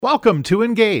Welcome to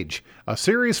engAGe, a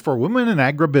series for women in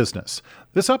agribusiness.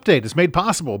 This update is made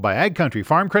possible by Ag Country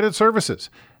Farm Credit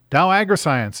Services, Dow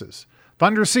AgriSciences,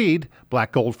 Thunder Seed,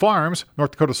 Black Gold Farms,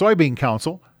 North Dakota Soybean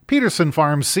Council, Peterson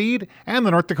Farms Seed, and the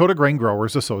North Dakota Grain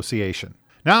Growers Association.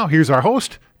 Now, here's our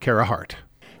host, Kara Hart.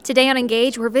 Today on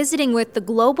engAGe, we're visiting with the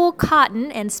Global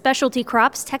Cotton and Specialty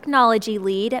Crops Technology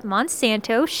Lead at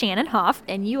Monsanto, Shannon Hoff,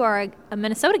 and you are a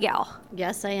Minnesota gal.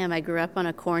 Yes, I am. I grew up on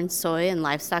a corn, soy, and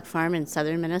livestock farm in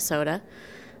southern Minnesota.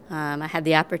 I had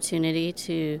the opportunity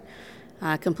to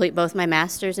complete both my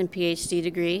master's and PhD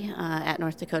degree at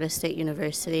North Dakota State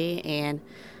University, and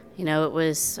it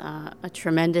was a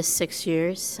tremendous 6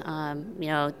 years.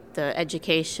 The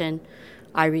education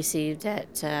I received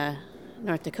at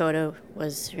North Dakota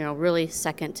was, really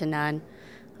second to none.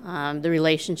 The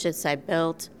relationships I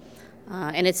built,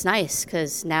 and it's nice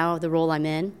because now the role I'm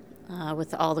in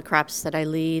with all the crops that I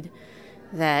lead,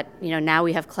 that now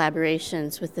we have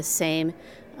collaborations with the same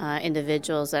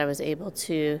individuals that I was able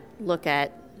to look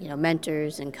at,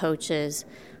 mentors and coaches.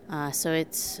 So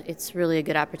it's really a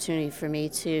good opportunity for me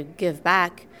to give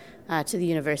back to the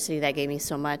university that gave me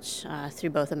so much through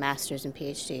both a master's and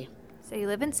PhD. So you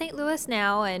live in St. Louis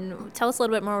now, and tell us a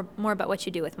little bit more about what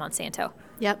you do with Monsanto.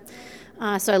 Yep.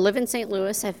 So I live in St.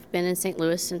 Louis. I've been in St.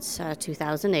 Louis since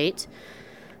 2008.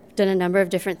 Done a number of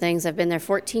different things. I've been there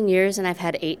 14 years, and I've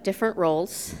had 8 different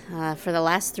roles. For the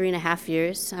last 3.5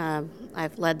 years,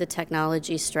 I've led the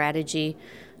technology strategy.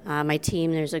 My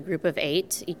team, there's a group of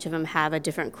 8. Each of them have a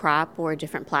different crop or a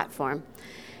different platform.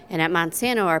 And at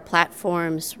Monsanto, our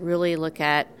platforms really look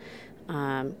at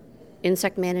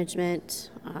insect management,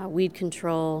 weed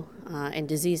control, and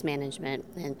disease management.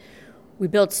 And we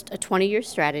built a 20-year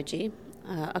strategy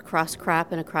across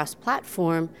crop and across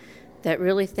platform that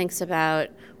really thinks about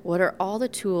what are all the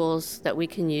tools that we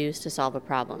can use to solve a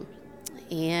problem.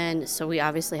 And so we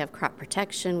obviously have crop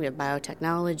protection, we have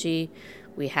biotechnology,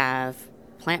 we have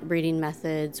plant breeding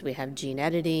methods, we have gene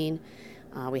editing,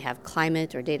 we have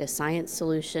climate or data science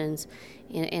solutions.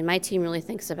 And my team really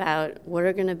thinks about what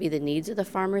are going to be the needs of the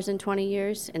farmers in 20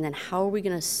 years, and then how are we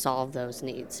going to solve those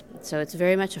needs. So it's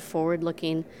very much a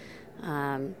forward-looking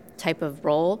type of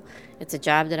role. It's a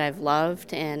job that I've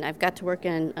loved, and I've got to work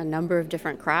in a number of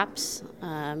different crops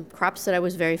that I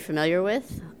was very familiar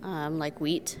with, like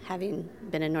wheat, having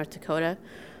been in North Dakota,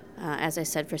 as I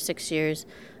said, for 6 years.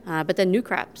 But then new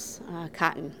crops,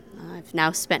 cotton. I've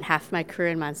now spent half my career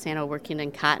in Monsanto working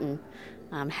in cotton,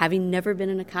 having never been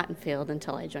in a cotton field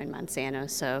until I joined Monsanto.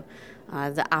 So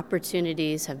the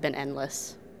opportunities have been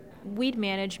endless. Weed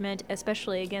management,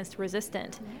 especially against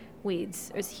resistant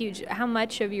weeds, is huge. How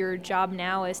much of your job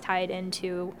now is tied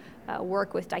into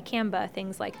work with dicamba,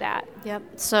 things like that? Yep.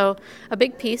 So a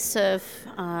big piece of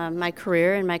my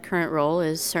career and my current role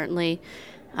is certainly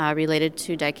related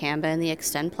to dicamba and the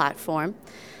Extend platform.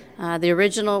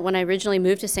 When I originally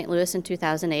moved to St. Louis in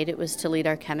 2008, it was to lead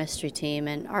our chemistry team,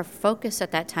 and our focus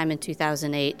at that time in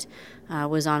 2008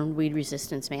 was on weed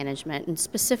resistance management, and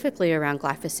specifically around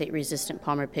glyphosate-resistant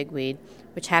palmer pigweed,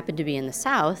 which happened to be in the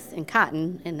South in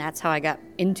cotton, and that's how I got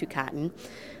into cotton.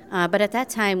 But at that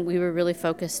time, we were really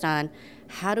focused on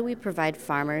how do we provide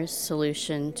farmers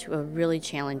solution to a really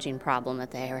challenging problem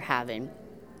that they are having.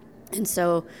 And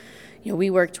so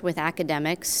we worked with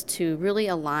academics to really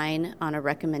align on a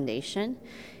recommendation.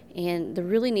 And the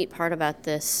really neat part about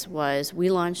this was we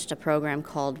launched a program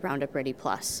called Roundup Ready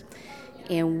Plus.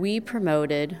 And we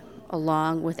promoted,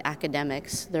 along with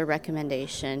academics, their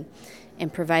recommendation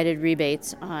and provided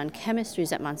rebates on chemistries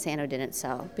that Monsanto didn't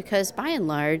sell. Because by and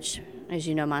large, as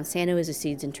you know, Monsanto is a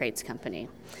seeds and traits company.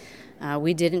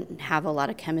 We didn't have a lot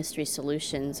of chemistry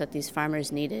solutions that these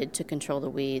farmers needed to control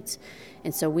the weeds.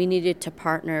 And so we needed to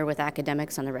partner with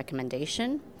academics on the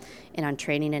recommendation and on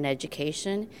training and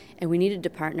education. And we needed to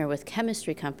partner with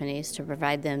chemistry companies to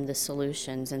provide them the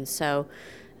solutions. And so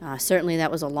certainly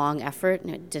that was a long effort.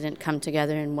 It didn't come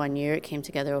together in 1 year. It came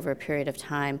together over a period of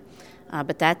time.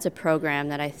 But that's a program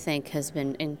that I think has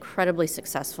been incredibly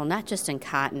successful, not just in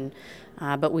cotton,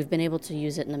 but we've been able to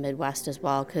use it in the Midwest as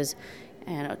well. Because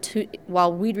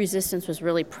while weed resistance was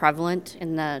really prevalent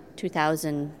in the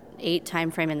 2008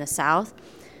 timeframe in the South,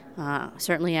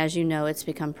 certainly, as you know, it's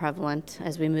become prevalent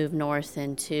as we move north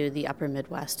into the upper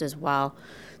Midwest as well.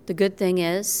 The good thing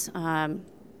is, the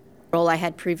role I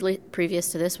had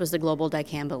previous to this was the global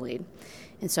dicamba lead.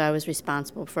 And so I was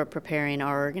responsible for preparing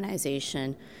our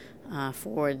organization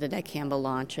for the dicamba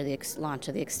launch or the launch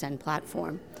of the Extend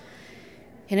platform.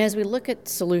 And as we look at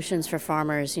solutions for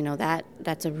farmers,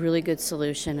 that's a really good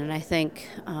solution. And I think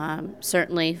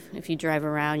certainly if you drive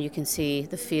around, you can see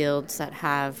the fields that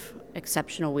have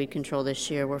exceptional weed control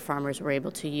this year where farmers were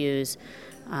able to use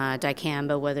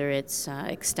dicamba, whether it's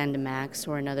XtendiMax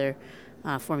or another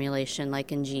formulation like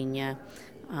engAGe.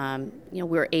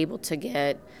 We're able to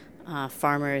get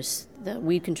farmers the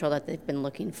weed control that they've been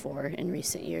looking for in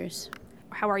recent years.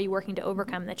 How are you working to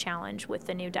overcome the challenge with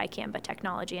the new dicamba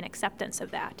technology and acceptance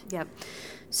of that? Yep.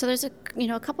 So there's a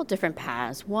couple different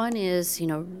paths. One is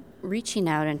reaching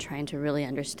out and trying to really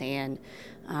understand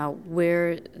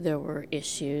where there were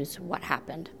issues, what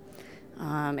happened.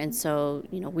 And so,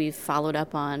 we've followed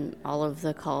up on all of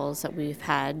the calls that we've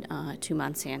had to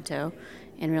Monsanto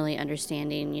and really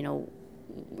understanding,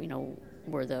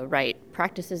 were the right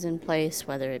practices in place,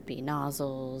 whether it be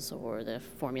nozzles or the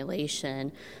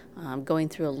formulation, going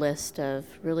through a list of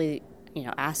really,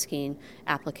 asking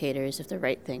applicators if the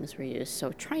right things were used.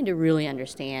 So trying to really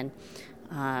understand,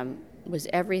 was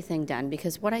everything done?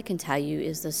 Because what I can tell you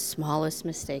is the smallest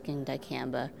mistake in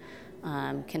dicamba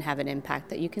can have an impact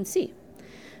that you can see.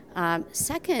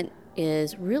 Second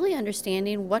is really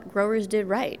understanding what growers did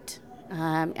right.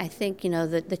 I think,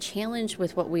 the challenge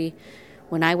with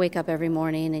when I wake up every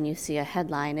morning and you see a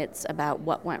headline, it's about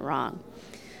what went wrong.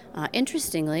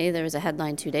 Interestingly, there was a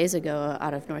headline 2 days ago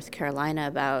out of North Carolina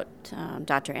about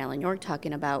Dr. Alan York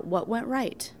talking about what went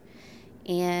right.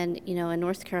 And, in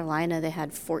North Carolina, they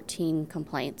had 14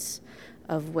 complaints,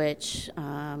 of which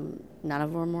none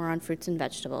of them were on fruits and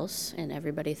vegetables, and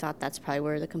everybody thought that's probably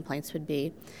where the complaints would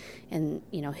be. And,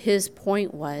 his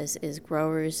point is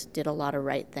growers did a lot of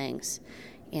right things,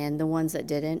 and the ones that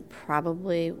didn't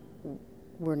probably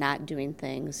were not doing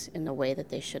things in the way that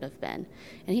they should have been.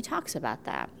 And he talks about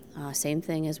that. Same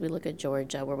thing as we look at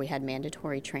Georgia, where we had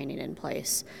mandatory training in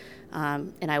place.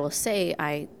 And I will say,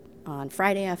 on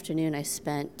Friday afternoon, I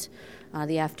spent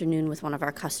the afternoon with one of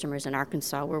our customers in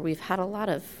Arkansas, where we've had a lot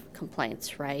of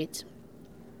complaints, right?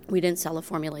 We didn't sell a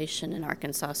formulation in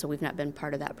Arkansas, so we've not been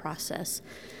part of that process.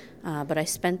 But I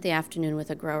spent the afternoon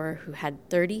with a grower who had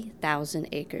 30,000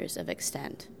 acres of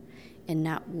Xtend and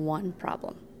not one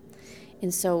problem.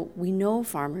 And so we know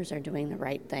farmers are doing the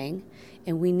right thing,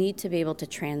 and we need to be able to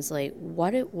translate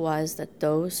what it was that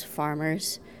those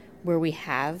farmers, where we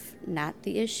have not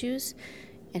the issues,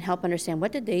 and help understand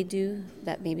what did they do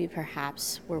that maybe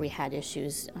perhaps where we had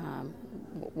issues,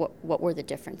 what were the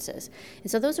differences.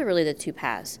 And so those are really the two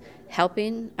paths,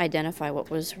 helping identify what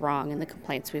was wrong in the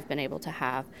complaints we've been able to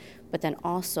have, but then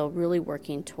also really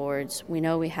working towards, we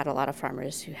know we had a lot of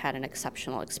farmers who had an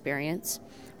exceptional experience.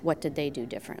 What did they do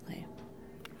differently?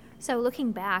 So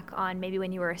looking back on maybe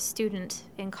when you were a student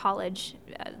in college,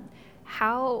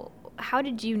 how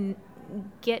did you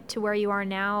get to where you are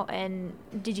now, and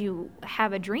did you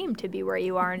have a dream to be where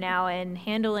you are now and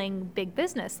handling big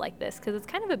business like this? Because it's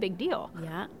kind of a big deal.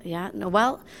 Yeah. No,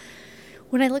 well,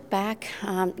 when I look back,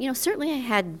 certainly I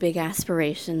had big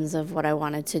aspirations of what I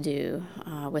wanted to do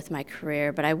with my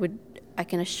career, but I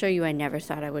can assure you I never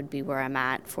thought I would be where I'm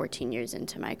at 14 years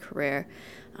into my career.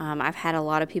 I've had a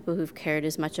lot of people who've cared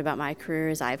as much about my career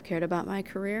as I've cared about my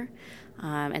career,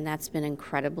 and that's been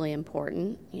incredibly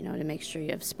important, to make sure you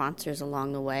have sponsors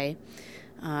along the way.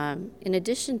 In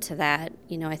addition to that,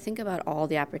 I think about all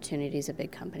the opportunities a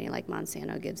big company like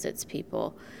Monsanto gives its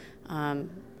people.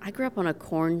 I grew up on a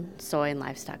corn, soy, and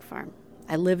livestock farm.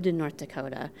 I lived in North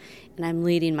Dakota, and I'm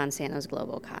leading Monsanto's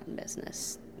global cotton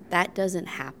business. That doesn't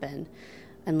happen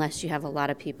unless you have a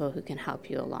lot of people who can help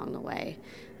you along the way.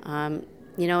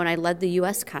 And I led the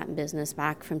U.S. cotton business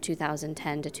back from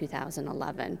 2010 to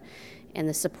 2011. And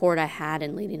the support I had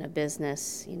in leading a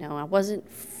business, I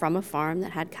wasn't from a farm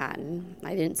that had cotton.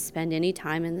 I didn't spend any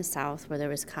time in the South where there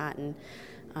was cotton.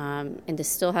 And to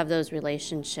still have those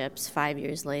relationships 5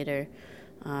 years later,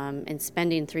 and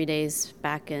spending 3 days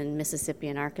back in Mississippi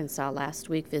and Arkansas last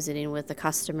week visiting with the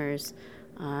customers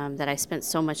that I spent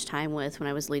so much time with when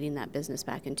I was leading that business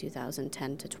back in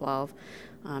 2010 to 12.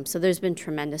 So there's been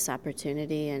tremendous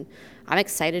opportunity, and I'm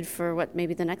excited for what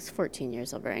maybe the next 14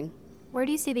 years will bring. Where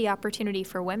do you see the opportunity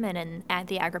for women at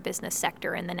the agribusiness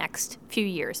sector in the next few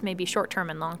years, maybe short-term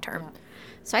and long-term? Yeah.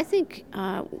 So I think,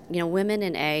 women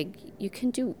in ag, you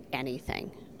can do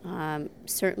anything.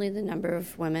 Certainly the number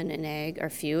of women in ag are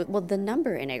few. Well, the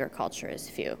number in agriculture is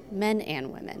few, men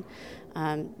and women.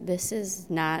 This is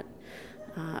not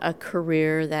a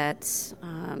career that's,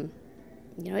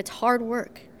 it's hard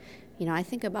work. I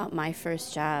think about my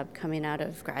first job coming out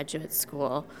of graduate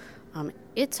school.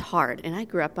 It's hard, and I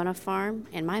grew up on a farm,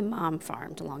 and my mom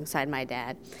farmed alongside my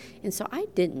dad, and so I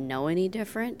didn't know any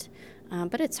different.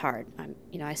 But it's hard.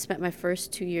 I spent my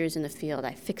first 2 years in the field.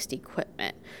 I fixed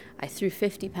equipment. I threw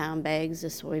 50-pound bags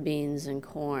of soybeans and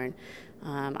corn.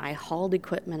 I hauled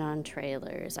equipment on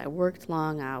trailers. I worked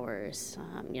long hours.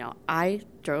 I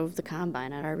drove the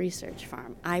combine at our research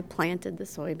farm. I planted the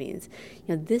soybeans.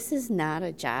 This is not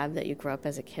a job that you grow up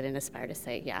as a kid and aspire to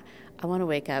say, yeah, I want to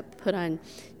wake up, put on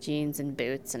jeans and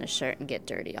boots and a shirt and get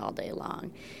dirty all day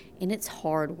long. And it's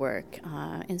hard work.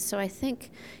 And so I think,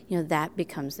 that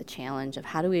becomes the challenge of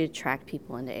how do we attract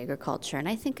people into agriculture. And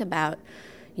I think about,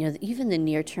 even the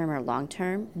near term or long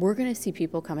term, we're going to see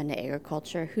people come into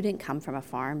agriculture who didn't come from a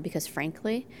farm because,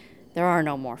 frankly, there are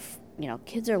no more,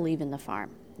 kids are leaving the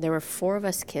farm. There were 4 of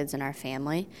us kids in our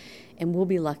family, and we'll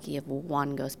be lucky if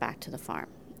one goes back to the farm.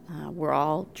 We're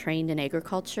all trained in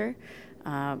agriculture.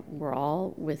 We're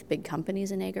all with big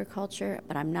companies in agriculture,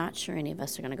 but I'm not sure any of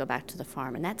us are going to go back to the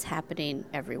farm, and that's happening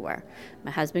everywhere.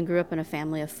 My husband grew up in a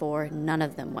family of 4. None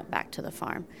of them went back to the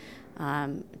farm.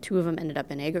 2 of them ended up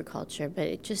in agriculture, but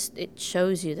it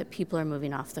shows you that people are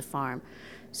moving off the farm.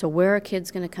 So where are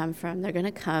kids going to come from? They're going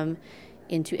to come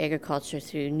into agriculture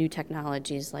through new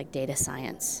technologies like data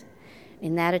science.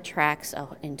 And that attracts an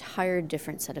entire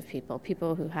different set of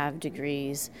people who have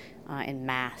degrees in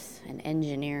math and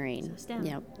engineering. So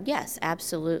STEM. Yes,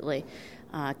 absolutely.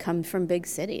 Come from big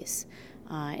cities.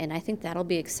 And I think that'll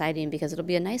be exciting because it'll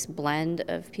be a nice blend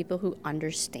of people who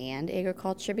understand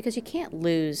agriculture, because you can't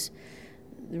lose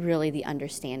really the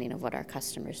understanding of what our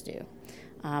customers do,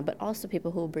 but also people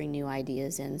who will bring new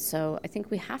ideas in. So I think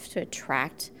we have to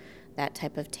attract that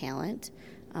type of talent.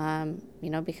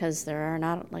 Because there are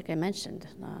not, like I mentioned,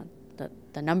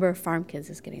 the number of farm kids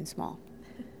is getting small.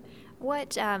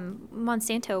 What,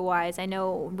 Monsanto-wise, I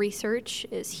know research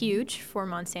is huge for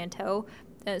Monsanto.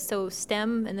 So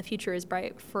STEM in the future is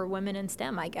bright for women in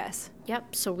STEM, I guess.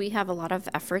 Yep, so we have a lot of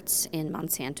efforts in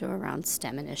Monsanto around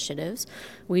STEM initiatives.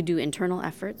 We do internal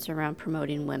efforts around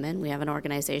promoting women. We have an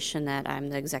organization that I'm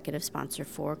the executive sponsor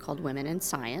for called Women in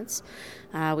Science.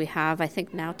 We have, I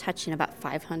think, now touching about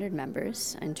 500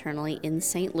 members internally in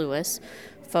St. Louis,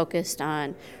 focused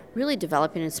on really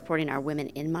developing and supporting our women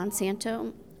in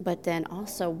Monsanto, but then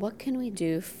also what can we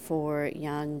do for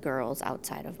young girls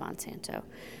outside of Monsanto?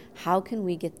 How can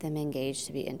we get them engaged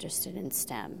to be interested in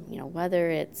STEM? Whether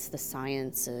it's the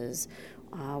sciences,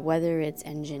 whether it's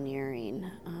engineering,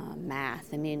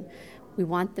 math. We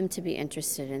want them to be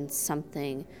interested in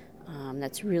something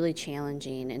that's really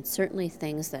challenging, and certainly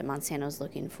things that Monsanto's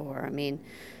looking for.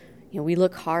 We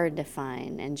look hard to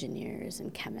find engineers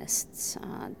and chemists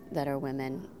that are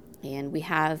women, and we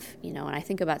have, and I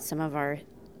think about some of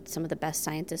the best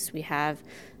scientists we have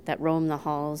that roam the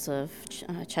halls of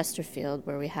Chesterfield,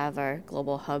 where we have our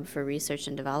global hub for research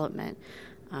and development.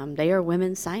 They are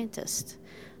women scientists,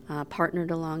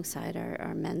 partnered alongside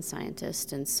our men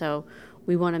scientists. And so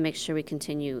we want to make sure we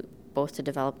continue both to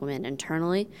develop women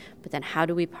internally, but then how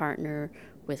do we partner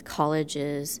with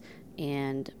colleges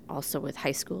and also with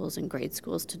high schools and grade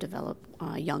schools to develop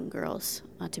young girls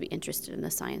to be interested in the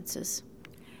sciences.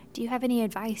 Do you have any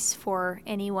advice for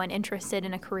anyone interested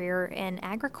in a career in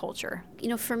agriculture?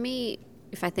 For me,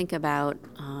 if I think about,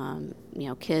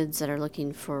 kids that are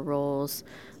looking for roles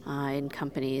in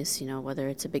companies, whether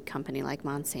it's a big company like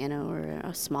Monsanto or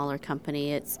a smaller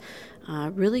company, it's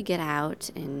really get out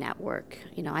and network.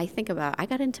 I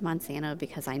got into Monsanto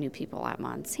because I knew people at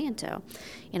Monsanto.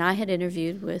 I had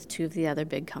interviewed with 2 of the other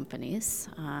big companies,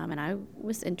 and I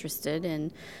was interested,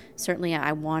 and certainly I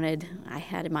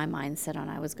had in my mindset on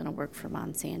I was going to work for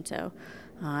Monsanto.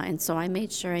 And so I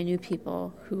made sure I knew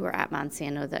people who were at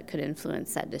Monsanto that could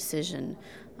influence that decision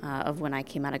of when I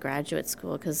came out of graduate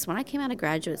school. Because when I came out of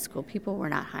graduate school, people were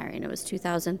not hiring. It was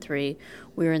 2003.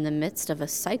 We were in the midst of a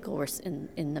cycle we're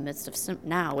in the midst of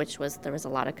now, which was there was a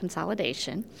lot of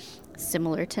consolidation,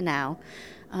 similar to now.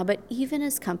 But even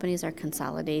as companies are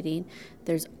consolidating,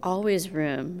 there's always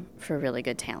room for really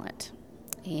good talent.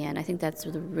 And I think that's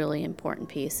the really important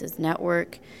piece is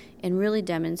network and really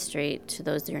demonstrate to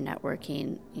those that you're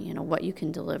networking, what you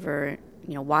can deliver,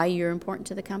 why you're important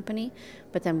to the company,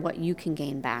 but then what you can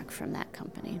gain back from that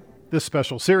company. This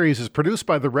special series is produced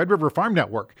by the Red River Farm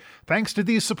Network. Thanks to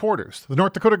these supporters: the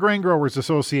North Dakota Grain Growers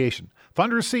Association,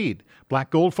 Thunder Seed, Black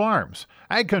Gold Farms,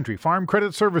 Ag Country Farm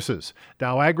Credit Services,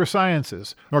 Dow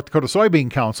AgriSciences, North Dakota Soybean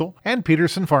Council, and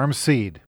Peterson Farms Seed.